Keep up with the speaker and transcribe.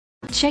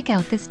Check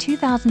out this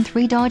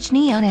 2003 Dodge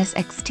Neon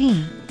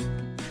SXT.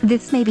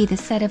 This may be the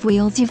set of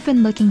wheels you've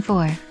been looking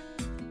for.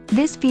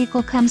 This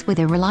vehicle comes with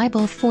a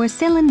reliable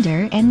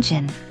 4-cylinder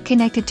engine,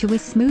 connected to a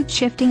smooth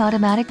shifting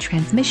automatic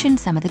transmission.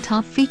 Some of the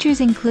top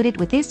features included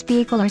with this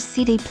vehicle are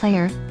CD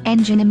player,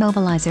 engine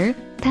immobilizer,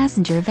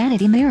 passenger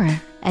vanity mirror,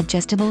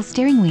 adjustable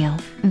steering wheel,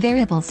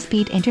 variable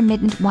speed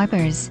intermittent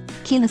wipers,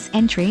 keyless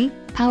entry,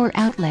 power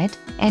outlet,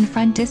 and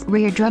front disc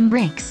rear drum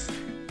brakes.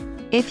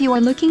 If you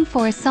are looking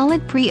for a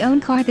solid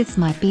pre-owned car, this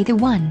might be the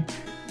one.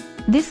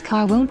 This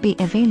car won't be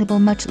available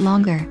much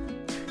longer.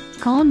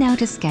 Call now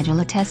to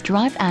schedule a test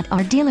drive at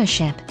our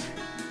dealership.